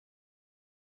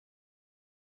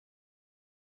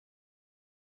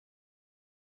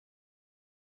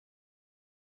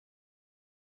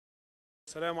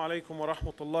Assalamu alaikum wa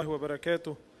rahmatullahi wa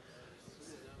barakatuh.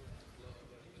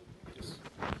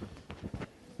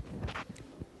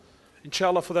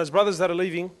 Inshallah, for those brothers that are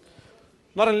leaving,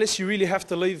 not unless you really have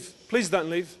to leave, please don't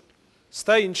leave.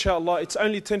 Stay, inshallah. It's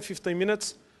only 10-15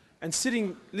 minutes. And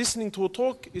sitting, listening to a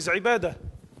talk is ibadah.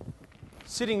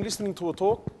 Sitting, listening to a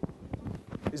talk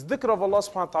is dhikr of Allah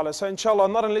subhanahu wa ta'ala. So inshallah,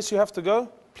 not unless you have to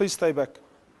go, please stay back.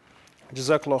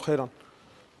 Jazakallah khairan.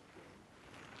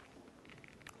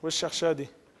 Where's Sheikh Shadi?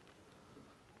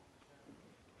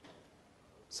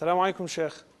 Assalamu alaikum,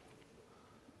 Sheikh.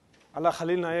 Allah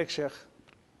khalilna yek, Sheikh.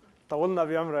 Tawalna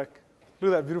bi amrak.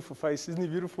 Look at that beautiful face. Isn't he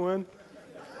beautiful, man?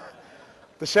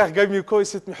 The Sheikh gave me a call. He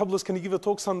said to me, Hoblos, can you give a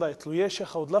talk Sunday? I told him, yeah,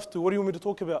 Sheikh, I would love to. What do you want me to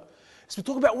talk about? He said,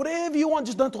 talk about whatever you want,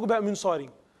 just don't talk about moon sighting.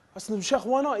 I said to him, Sheikh,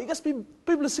 why not? He goes, people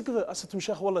are sick of it. I said to him,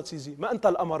 Sheikh, wallah, it's easy. Ma anta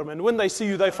al-amar, man. When they see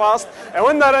you, they fast. And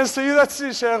when they don't see you, that's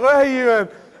it, Sheikh. Where are you, man?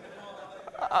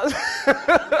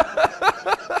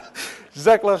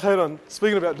 Jazakallah khairan.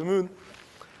 Speaking about the moon,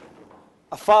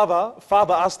 a father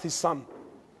asked his son.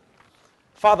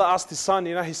 Father asked his son,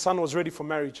 his son was ready for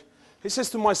marriage. He says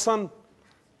to my son,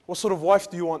 what sort of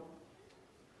wife do you want?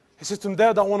 He says to him,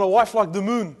 Dad, I want a wife like the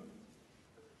moon.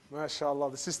 MashaAllah,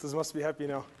 the sisters must be happy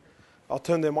now. I'll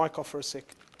turn their mic off for a sec.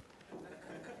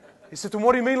 He said to him,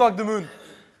 what do you mean like the moon?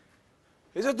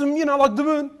 He said to him, like the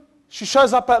moon. She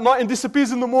shows up at night and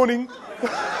disappears in the morning.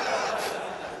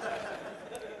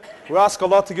 We ask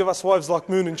Allah to give us wives like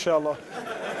moon, inshallah.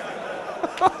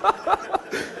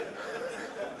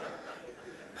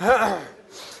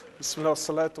 بسم الله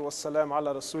والصلاة والسلام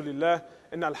على رسول الله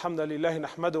إن الحمد لله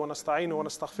نحمده ونستعينه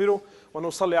ونستغفره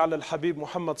ونصلي على الحبيب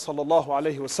محمد صلى الله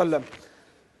عليه وسلم.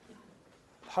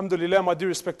 Alhamdulillah, my dear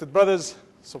respected brothers,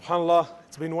 subhanallah,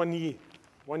 it's been 1 year.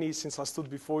 1 year since I stood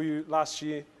before you last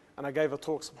year and I gave a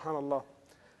talk, subhanallah.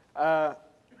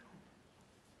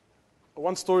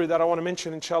 One story that I want to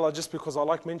mention, inshallah, just because I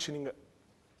like mentioning it.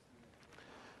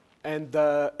 And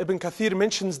Ibn Kathir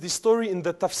mentions this story in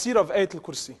the tafsir of Ayat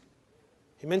al-Kursi.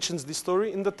 He mentions this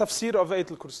story in the tafsir of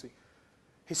Ayat al-Kursi.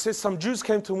 He says some Jews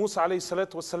came to Musa alayhi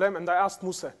salatu wasalam and they asked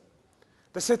Musa.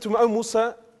 They said to him, oh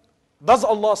Musa, does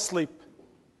Allah sleep?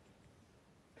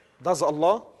 Does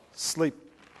Allah sleep?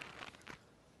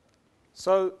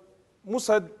 So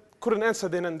Musa couldn't answer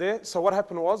then and there. So what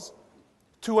happened was,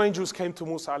 2 angels came to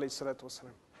Musa alayhi salatu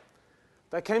wasalam.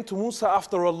 They came to Musa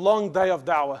after a long day of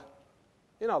da'wah.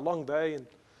 A long day.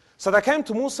 So they came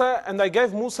to Musa and they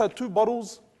gave Musa 2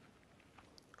 bottles,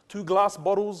 2 glass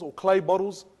bottles or clay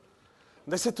bottles.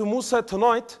 And they said to Musa,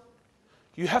 tonight,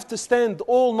 you have to stand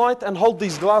all night and hold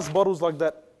these glass bottles like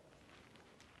that.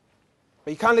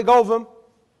 But you can't let go of them.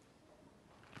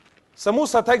 So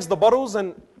Musa takes the bottles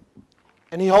and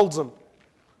he holds them.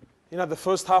 The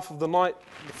first half of the night,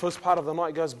 the first part of the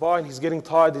night goes by and he's getting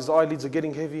tired, his eyelids are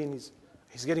getting heavy and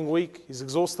he's getting weak, he's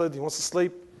exhausted, he wants to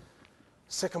sleep.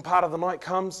 Second part of the night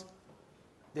comes,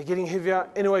 they're getting heavier.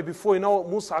 Anyway, before you know it,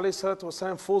 Musa alayhi salatu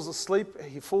wasalam falls asleep,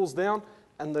 he falls down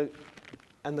and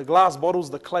the glass bottles,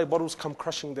 the clay bottles come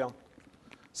crushing down.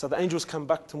 So the angels come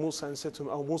back to Musa and said to him,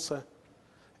 oh Musa,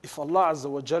 if Allah Azza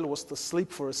wa Jal was to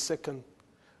sleep for a second,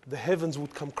 the heavens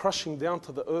would come crushing down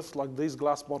to the earth like these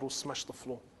glass bottles smash the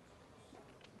floor.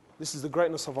 This is the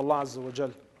greatness of Allah Azza wa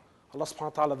Jal. Allah subhanahu wa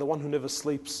ta'ala, the one who never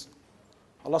sleeps.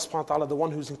 Allah subhanahu wa ta'ala, the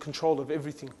one who's in control of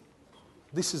everything.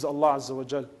 This is Allah Azza wa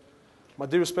Jal. My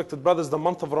dear respected brothers, the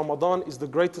month of Ramadan is the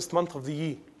greatest month of the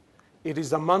year. It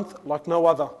is a month like no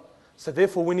other. So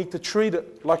therefore we need to treat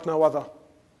it like no other.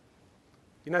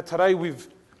 Today we've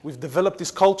developed this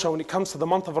culture when it comes to the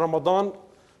month of Ramadan.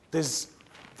 There's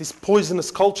this poisonous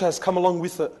culture has come along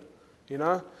with it.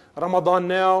 Ramadan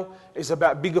now is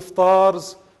about big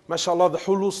iftars. MashaAllah, the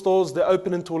hulu stores, they're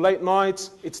open until late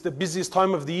nights. It's the busiest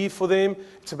time of the year for them.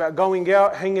 It's about going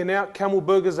out, hanging out, camel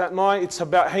burgers at night. It's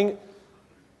about hanging.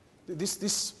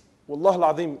 This, wallah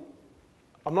al-azim,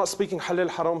 I'm not speaking halal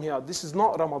haram here. This is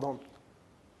not Ramadan.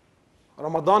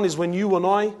 Ramadan is when you and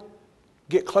I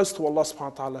get close to Allah subhanahu wa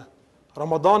ta'ala.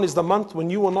 Ramadan is the month when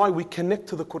you and I, we connect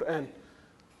to the Quran.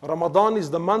 Ramadan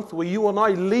is the month where you and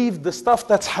I leave the stuff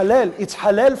that's halal. It's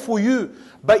halal for you,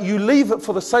 but you leave it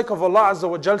for the sake of Allah Azza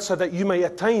wa Jal so that you may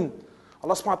attain.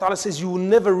 Allah subhanahu wa ta'ala says you will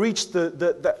never reach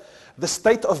the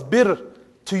state of birr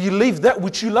till you leave that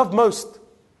which you love most.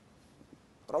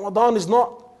 Ramadan is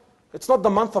it's not the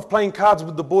month of playing cards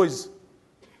with the boys.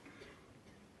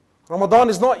 Ramadan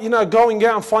is not, going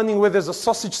out and finding where there's a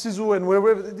sausage sizzle and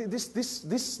wherever. This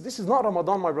is not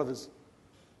Ramadan, my brothers.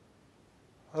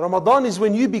 Ramadan is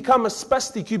when you become a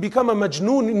spastic, you become a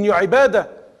majnoon in your ibadah.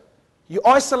 You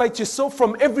isolate yourself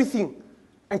from everything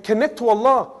and connect to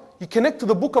Allah. You connect to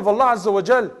the book of Allah Azza wa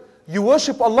Jal. you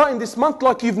worship Allah in this month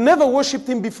like you've never worshipped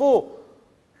Him before.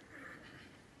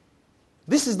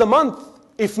 This is the month.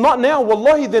 If not now,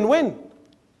 wallahi, then when?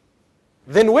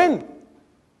 Then when?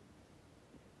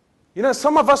 You know,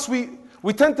 some of us, we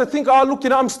tend to think, oh, look,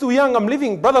 I'm still young, I'm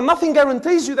living. Brother, nothing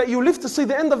guarantees you that you live to see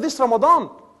the end of this Ramadan.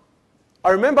 I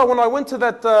remember when I went to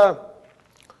that,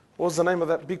 what was the name of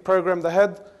that big program they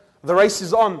had? The Race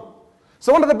is On.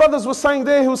 So one of the brothers was saying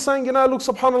there, he was saying, look,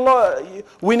 subhanAllah,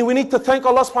 we need to thank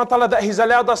Allah subhanahu wa ta'ala that He's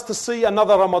allowed us to see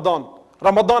another Ramadan.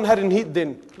 Ramadan hadn't hit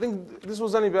then. I think this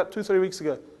was only about 2-3 weeks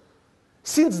ago.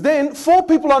 Since then, 4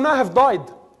 people I know have died.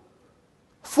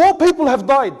 4 people have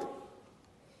died.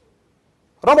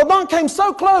 Ramadan came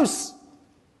so close,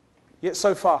 yet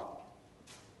so far.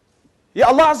 Yet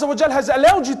Allah Azza wa Jal has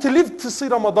allowed you to live to see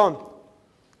Ramadan.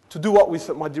 To do what with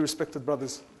it, my dear respected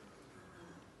brothers?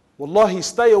 Wallahi,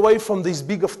 stay away from these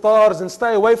big iftars and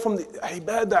stay away from the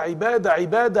ibadah.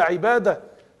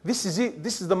 This is it.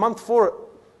 This is the month for it.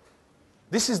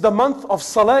 This is the month of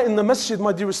salah in the masjid,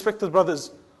 my dear respected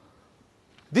brothers.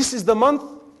 This is the month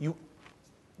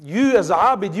you as a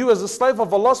abid, you as a slave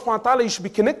of Allah subhanahu wa ta'ala, you should be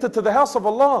connected to the house of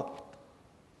Allah.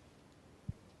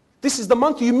 This is the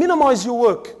month you minimize your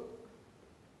work.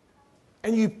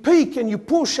 And you peak and you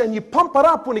push and you pump it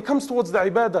up when it comes towards the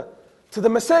ibadah. To the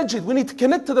masajid, we need to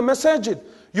connect to the masajid.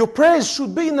 Your prayers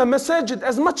should be in the masajid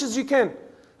as much as you can.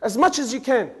 As much as you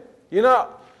can. You know,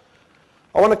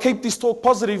 I want to keep this talk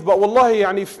positive, but wallahi,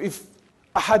 if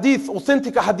a hadith,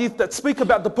 authentic hadith that speak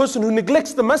about the person who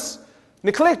neglects the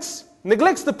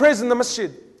neglects the prayers in the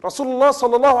masjid. Rasulullah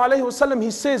sallallahu alayhi wa sallam,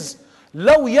 he says,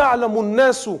 لَوْ يَعْلَمُ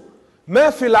النَّاسُ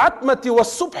مَا فِي الْعَتْمَةِ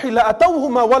وَالصُّبْحِ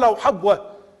لَأَتَوْهُمَا وَلَوْ حَبْوَةً.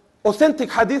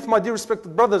 Authentic hadith, my dear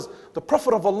respected brothers. The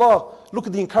Prophet of Allah, look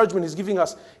at the encouragement he's giving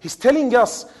us. He's telling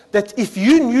us that if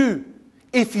you knew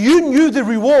the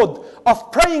reward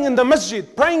of praying in the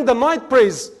masjid, praying the night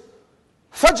prayers,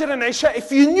 Fajr and Isha,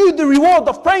 if you knew the reward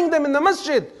of praying them in the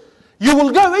masjid, you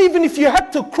will go even if you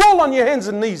had to crawl on your hands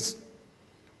and knees.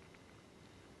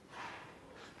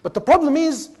 But the problem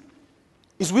is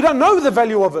we don't know the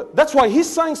value of it. That's why he's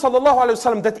saying, sallallahu alayhi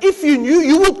wa sallam, that if you knew,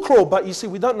 you would crawl. But you see,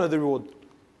 we don't know the reward.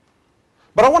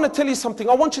 But I want to tell you something.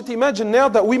 I want you to imagine now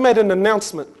that we made an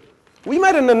announcement. We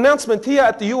made an announcement here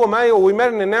at the UMA, or we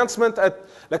made an announcement at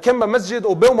Lakemba Masjid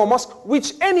or Belma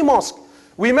Mosque, any mosque.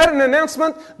 We made an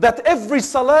announcement that every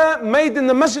salah made in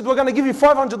the masjid, we're going to give you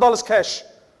 $500 cash.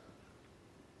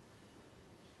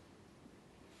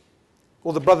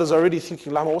 All the brothers are already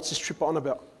thinking, Lama, what's this trip on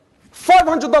about?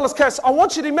 $500 cash. I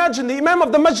want you to imagine the Imam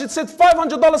of the masjid said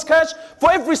 $500 cash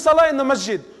for every salah in the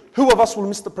masjid. Who of us will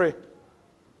miss the prayer?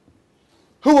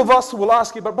 Who of us will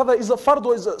ask you, but brother, is it fard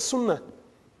or is it sunnah?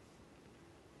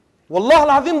 Wallah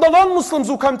al-azim, the non-Muslims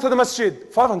who come to the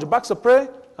masjid, $500 a prayer?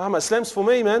 Islam's for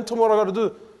me, man. Tell me what I got to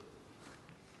do.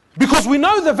 Because we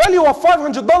know the value of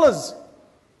 $500.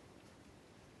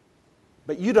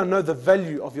 But you don't know the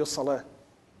value of your salah.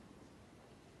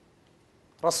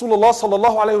 Rasulullah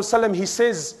sallallahu alayhi wa sallam, he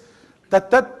says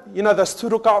that those 2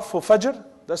 rak'ah for Fajr,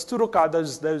 those 2 rak'ah,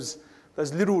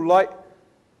 those little light,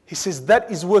 he says that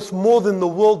is worth more than the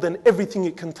world and everything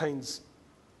it contains.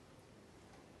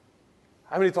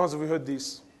 How many times have we heard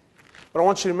this? But I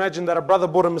want you to imagine that a brother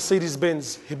bought a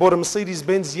Mercedes-Benz. He bought a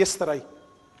Mercedes-Benz yesterday.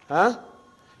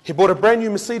 He bought a brand new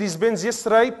Mercedes-Benz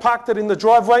yesterday, parked it in the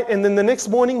driveway, and then the next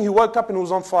morning he woke up and it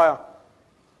was on fire.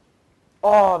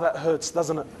 Oh, that hurts,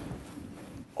 doesn't it?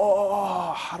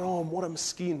 Oh, haram, what a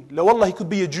miskeen. La wallah, he could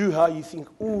be a Jew, You think,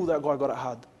 oh, that guy got it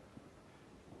hard.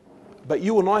 But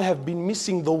you and I have been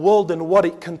missing the world and what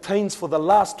it contains for the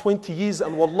last 20 years,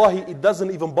 and wallahi, it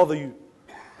doesn't even bother you.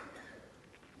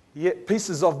 Yet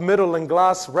pieces of metal and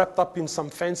glass wrapped up in some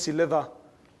fancy leather,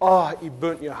 it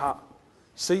burnt your heart.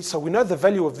 See, so we know the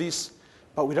value of this,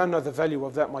 but we don't know the value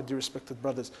of that, my dear respected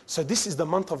brothers. So this is the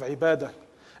month of ibadah.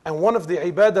 And one of the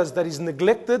ibadahs that is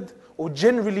neglected, or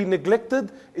generally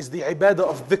neglected, is the ibadah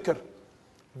of dhikr.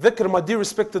 Dhikr, my dear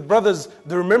respected brothers,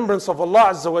 the remembrance of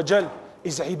Allah Azza wa Jal,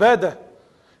 is ibadah.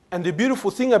 And the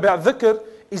beautiful thing about dhikr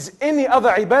is any other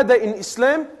ibadah in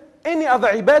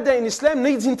Islam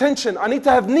needs intention. I need to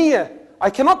have niyyah.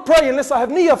 I cannot pray unless I have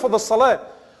niyyah for the salah.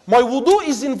 My wudu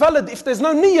is invalid if there's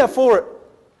no niyyah for it.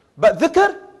 But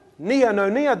dhikr, niyyah, no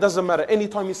niyyah, doesn't matter.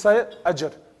 Anytime you say it,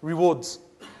 ajr, rewards.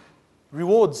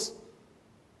 Rewards.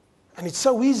 And it's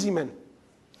so easy, man.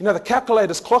 You know, the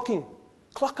calculator's clocking.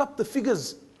 Clock up the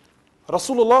figures.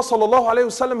 Rasulullah sallallahu alayhi wa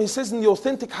sallam, he says in the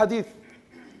authentic hadith,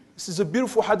 this is a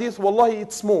beautiful hadith, wallahi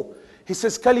it's small. He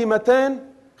says, كلمتان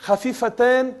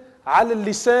خفيفتان على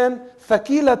اللسان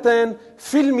ثقيلتان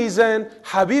في الميزان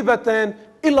حبيبتان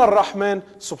إلى الرحمن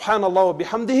سبحان الله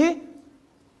وبحمده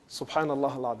سبحان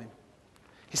الله العظيم.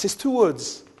 He says 2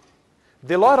 words.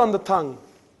 They're light on the tongue,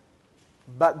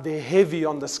 but they're heavy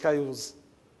on the scales.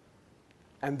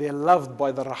 And they're loved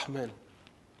by the Rahman.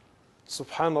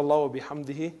 Subhanallah wa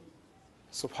bihamdihi.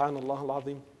 Subhanallah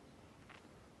al-Azim.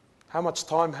 How much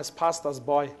time has passed us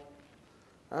by?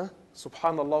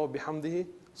 Subhanallah wa bihamdihi.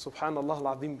 Subhanallah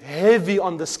al-Azim. Heavy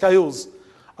on the scales.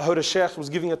 I heard a sheikh was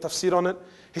giving a tafsir on it.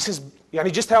 He says,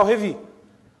 yani just how heavy?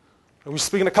 Are we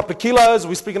speaking a couple of kilos? Are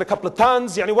we speaking a couple of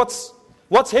tons? Yani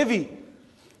what's heavy?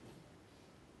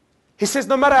 He says,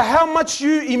 no matter how much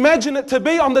you imagine it to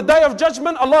be, on the day of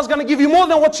judgment, Allah is going to give you more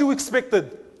than what you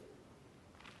expected.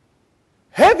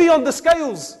 Heavy on the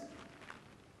scales.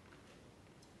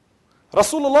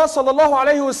 Rasulullah sallallahu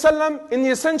alayhi wasallam in the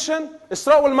ascension,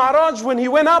 Isra wal Ma'raj, when he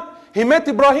went up, he met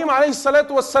Ibrahim alayhi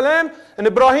salatu wasalam, and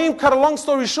Ibrahim, cut a long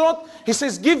story short, he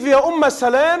says, give your ummah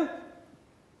salam,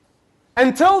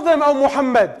 and tell them, O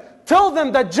Muhammad, tell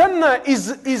them that Jannah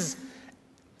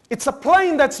it's a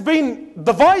plain that's been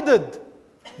divided.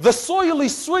 The soil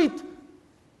is sweet.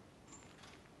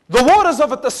 The waters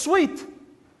of it are sweet.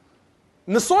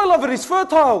 And the soil of it is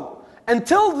fertile. And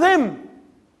tell them,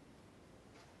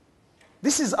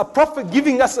 this is a prophet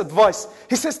giving us advice.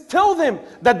 He says, tell them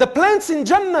that the plants in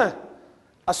Jannah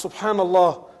are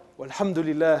subhanallah,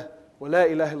 walhamdulillah, wa la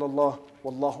ilaha illallah,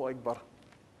 wallahu akbar.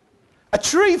 A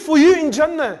tree for you in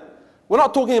Jannah. We're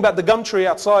not talking about the gum tree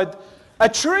outside. A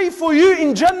tree for you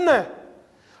in Jannah.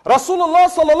 Rasulullah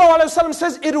sallallahu alayhi wa sallam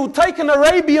says, it will take an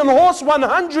Arabian horse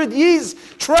 100 years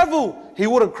travel. He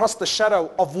wouldn't cross the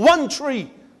shadow of one tree.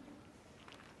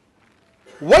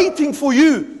 Waiting for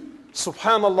you.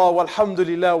 Subhanallah,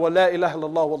 walhamdulillah, wa la ilaha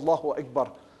illallah, wallahu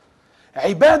akbar.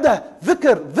 Ibadah,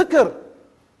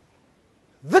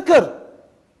 dhikr.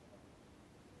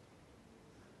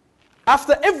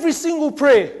 After every single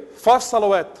prayer, 5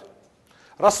 salawat,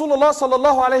 Rasulullah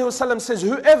sallallahu alayhi wasallam says,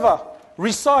 whoever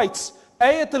recites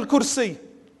Ayat al-Kursi,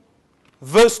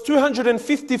 verse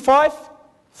 255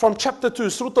 from chapter 2,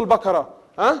 Surah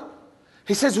Al-Baqarah.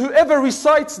 He says, whoever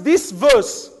recites this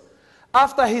verse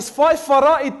after his 5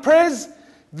 fara'id prayers,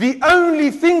 the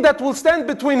only thing that will stand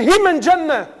between him and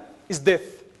Jannah is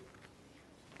death.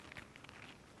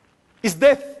 Is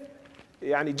death.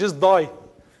 Yani just die.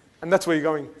 And that's where you're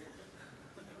going.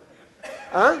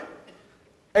 Ayat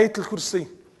al-Kursi.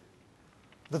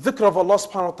 The dhikr of Allah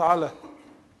subhanahu wa ta'ala.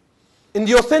 In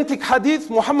the authentic hadith,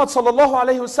 Muhammad sallallahu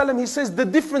alayhi wasallam, he says the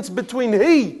difference between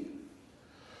he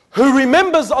who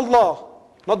remembers Allah,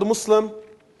 not the Muslim,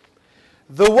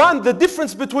 the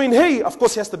difference between he, of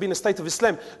course he has to be in a state of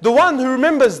Islam,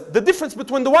 the difference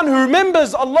between the one who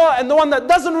remembers Allah and the one that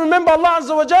doesn't remember Allah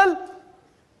Azza wa Jal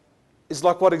is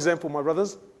like what example, my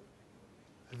brothers?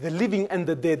 The living and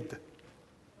the dead.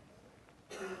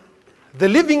 The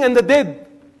living and the dead.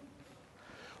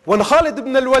 When Khalid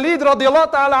ibn al-Walid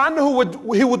radiallahu ta'ala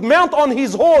anhu he would mount on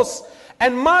his horse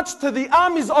and march to the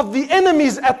armies of the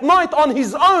enemies at night on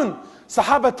his own.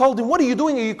 Sahaba told him, what are you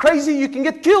doing? Are you crazy? You can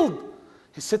get killed.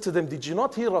 He said to them, did you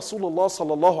not hear Rasulullah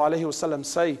sallallahu alayhi wasallam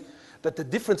say that the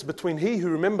difference between he who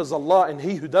remembers Allah and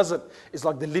he who doesn't is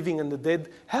like the living and the dead?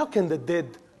 How can the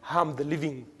dead harm the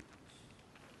living?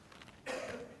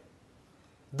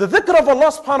 The dhikr of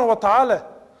Allah subhanahu wa ta'ala,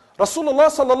 Rasulullah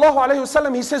sallallahu alayhi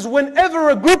wasallam, he says, whenever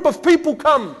a group of people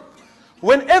come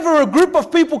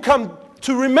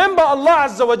to remember Allah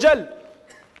Azza wa Jal,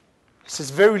 he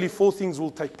says, verily 4 things will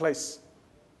take place.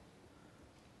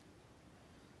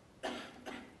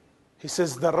 He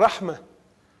says, the rahmah,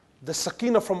 the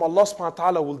sakina from Allah subhanahu wa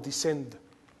ta'ala will descend.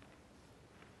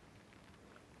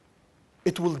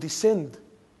 It will descend.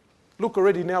 Look,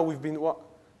 already now we've been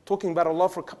talking about Allah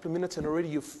for a couple of minutes and already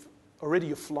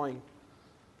you're flying.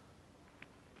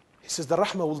 He says the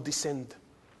rahmah will descend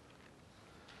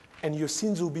and your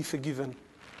sins will be forgiven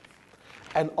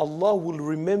and Allah will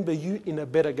remember you in a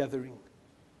better gathering.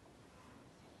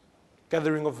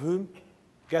 Gathering of whom?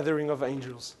 Gathering of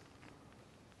angels.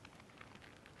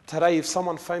 Today if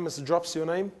someone famous drops your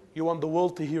name, you want the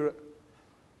world to hear it.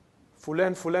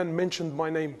 Fulan mentioned my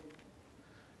name.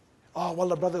 Oh,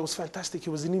 wallah brother, it was fantastic.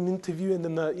 He was in an interview and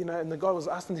then the guy was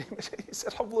asking him, he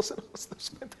said, Hoblos, it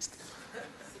was fantastic.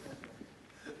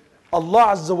 Allah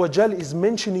Azza wa Jal is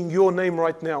mentioning your name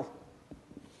right now.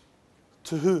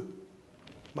 To who?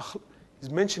 He's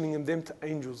mentioning them to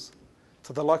angels,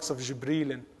 to the likes of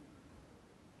Jibreel. And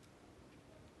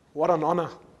what an honor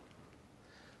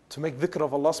to make dhikr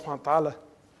of Allah subhanahu wa ta'ala,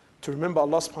 to remember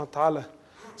Allah subhanahu wa ta'ala.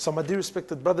 So my dear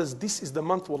respected brothers, this is the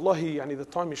month, wallahi, the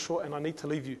time is short and I need to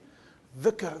leave you.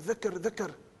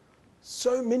 Dhikr.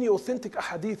 So many authentic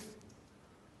ahadith.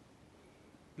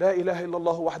 لا إله إلا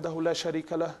الله وحده لا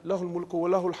شريك له له الملك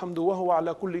وله الحمد وهو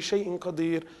على كل شيء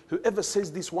قدير. Whoever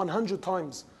says this 100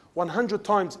 times, 100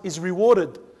 times is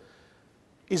rewarded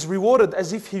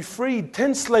as if he freed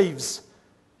 10 slaves,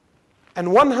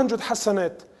 and 100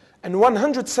 hasanat and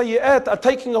 100 sayyat are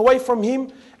taken away from him,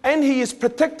 and he is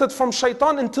protected from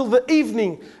shaitan until the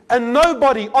evening. And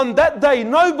nobody on that day,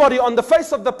 nobody on the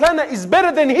face of the planet is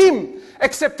better than him,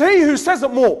 except he who says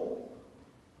it more.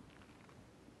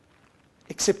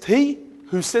 Except he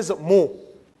who says it more.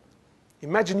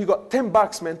 Imagine you got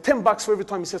 $10, man, $10 for every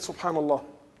time you said subhanallah.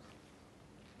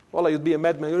 Wallah, you'd be a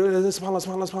madman. Subhanallah,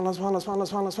 subhanallah, subhanallah, subhanallah,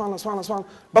 subhanallah, subhanallah, subhanallah, subhanallah.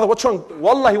 Brother, what's wrong?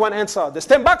 Wallah, he won't answer. There's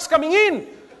 $10 coming in.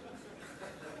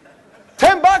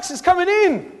 $10 is coming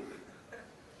in.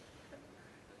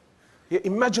 Yeah,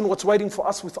 imagine what's waiting for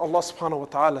us with Allah subhanahu wa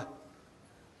ta'ala.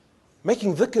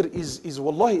 Making dhikr is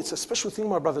wallahi, it's a special thing,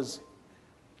 my brothers.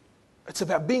 It's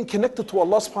about being connected to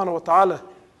Allah subhanahu wa ta'ala.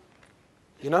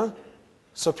 You know?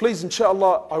 So please,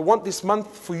 inshallah, I want this month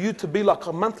for you to be like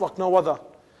a month like no other.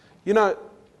 You know,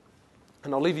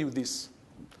 and I'll leave you with this.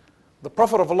 The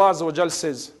Prophet of Allah Azza wa Jal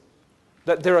says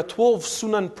that there are 12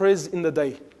 sunan prayers in the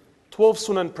day. 12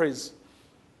 sunan prayers.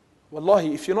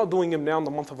 Wallahi, if you're not doing them now in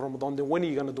the month of Ramadan, then when are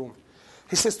you going to do them?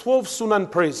 He says 12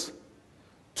 sunan prayers.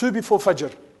 2 before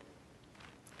Fajr.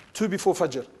 2 before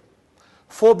Fajr.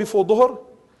 4 before Dhuhr.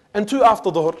 And 2 after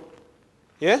Dhuhr.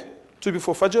 Yeah? 2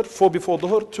 before Fajr, 4 before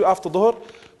Dhuhr, 2 after Dhuhr,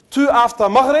 2 after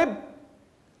Maghrib,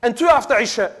 and 2 after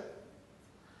Isha.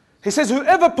 He says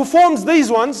whoever performs these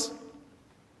ones,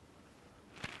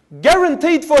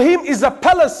 guaranteed for him is a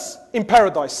palace in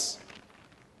paradise.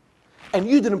 And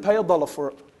you didn't pay $1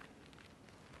 for it.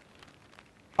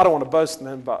 I don't want to boast,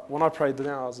 man, but when I prayed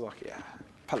now, I was like, yeah,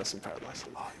 palace in paradise.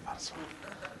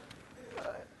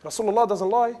 Rasulullah doesn't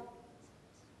lie.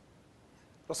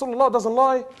 Rasulullah doesn't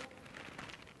lie.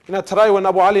 You know, today when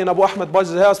Abu Ali and Abu Ahmed buys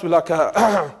his house, we're like,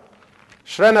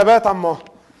 شرينا بيت عمو.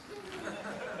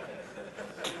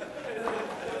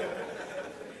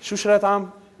 شو شريت عم؟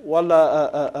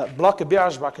 ولا بلاك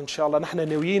بيعجبك إن شاء الله. نحن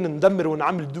ناويين ندمر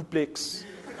ونعمل دوبلكس.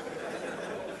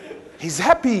 He's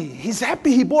happy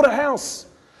he bought a house.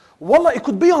 Wallah, it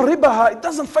could be on riba. It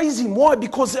doesn't faze him. Why?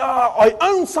 Because I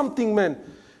own something, man.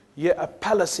 Yeah, a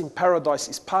palace in paradise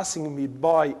is passing me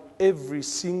by every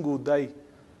single day.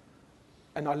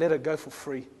 And I let it go for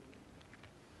free.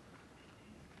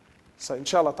 So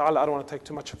inshallah ta'ala, I don't want to take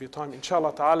too much of your time.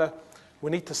 Inshallah ta'ala,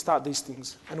 we need to start these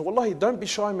things. And wallahi, don't be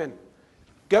shy, man.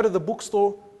 Go to the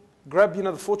bookstore, grab,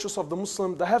 the Fortress of the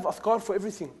Muslim. They have adhkar for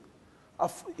everything.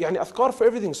 يعني أذكار for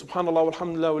everything. Subhanallah,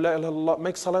 walhamdulillah, wa la ilaha illallah.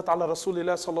 Make salat ala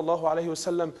Rasulillah sallallahu alayhi wa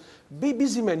sallam. Be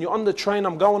busy, man. You're on the train,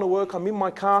 I'm going to work, I'm in my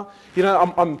car.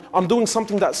 I'm doing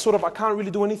something that sort of, I can't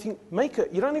really do anything. Make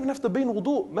it. You don't even have to be in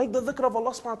wudu. Make the dhikr of Allah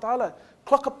subhanahu wa ta'ala.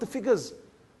 Clock up the figures.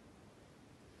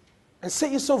 And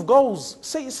set yourself goals.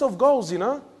 Set yourself goals,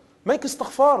 Make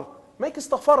istighfar. Make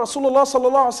istighfar. Rasulullah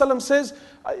sallallahu alayhi wa sallam says,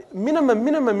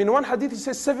 minimum. In one hadith he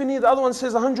says 70, the other one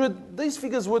says 100. These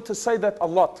figures were to say that a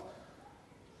lot.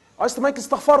 I used to make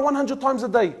istighfar 100 times a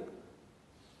day.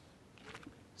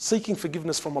 Seeking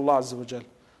forgiveness from Allah Azza wa Jal.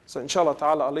 So inshallah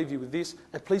ta'ala, I'll leave you with this.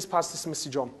 And please pass this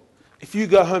message on. If you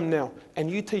go home now and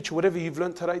you teach whatever you've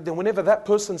learned today, then whenever that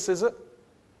person says it,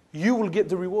 you will get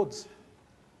the rewards.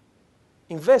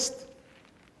 Invest.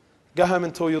 Go home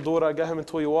and tell your daughter, go home and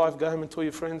tell your wife, go home and tell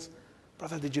your friends.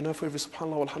 Brother, did you know for every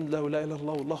subhanallah, alhamdulillah, wa la ilaha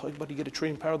illallah, Allahu Akbar, you get a tree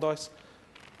in paradise?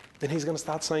 Then he's going to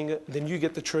start saying it. Then you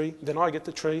get the tree. Then I get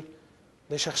the tree.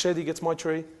 Then Sheikh Shadi gets my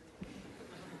tree.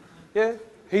 Yeah,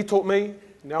 he taught me.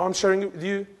 Now I'm sharing it with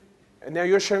you. And now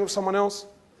you're sharing it with someone else.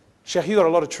 Sheikh, you got a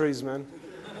lot of trees, man.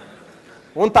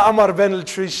 وانت عمر بين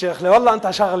التrees, Sheikh. والله انت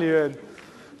شغل.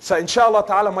 So inshallah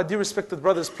ta'ala, my dear respected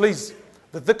brothers, please,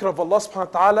 the dhikr of Allah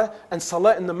subhanahu wa ta'ala and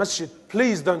salah in the masjid,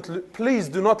 please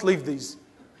do not leave these.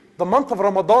 The month of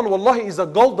Ramadan, wallahi, is a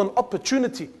golden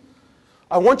opportunity.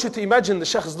 I want you to imagine, the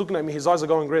Sheikh is looking at me, his eyes are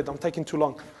going red, I'm taking too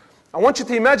long. I want you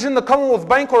to imagine the Commonwealth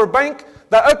Bank or a bank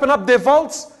that open up their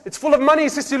vaults, it's full of money, he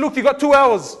says to you, look, you got 2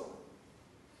 hours.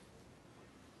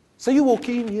 So you walk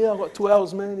in, yeah, I got 2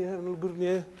 hours, man,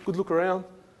 good look around.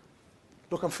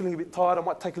 Look, I'm feeling a bit tired, I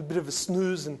might take a bit of a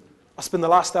snooze and I'll spend the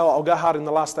last hour, I'll go hard in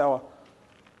the last hour.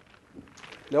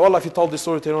 Wallah, if you told this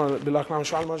story to anyone, it'd be like, man,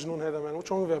 what's wrong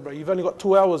with you, bro? You've only got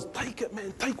 2 hours, take it,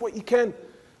 man, take what you can.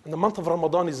 And the month of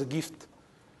Ramadan is a gift.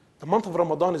 The month of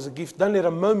Ramadan is a gift. Don't let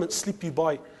a moment slip you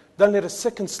by. Don't let a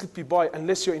second slip you by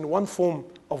unless you're in one form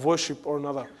of worship or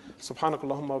another.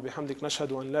 Subhanakallahumma wa bihamdik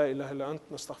nashhadu an la ilaha illa ant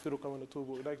nastaghfiruka wa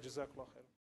natubu ilayk. Jazakallah khair.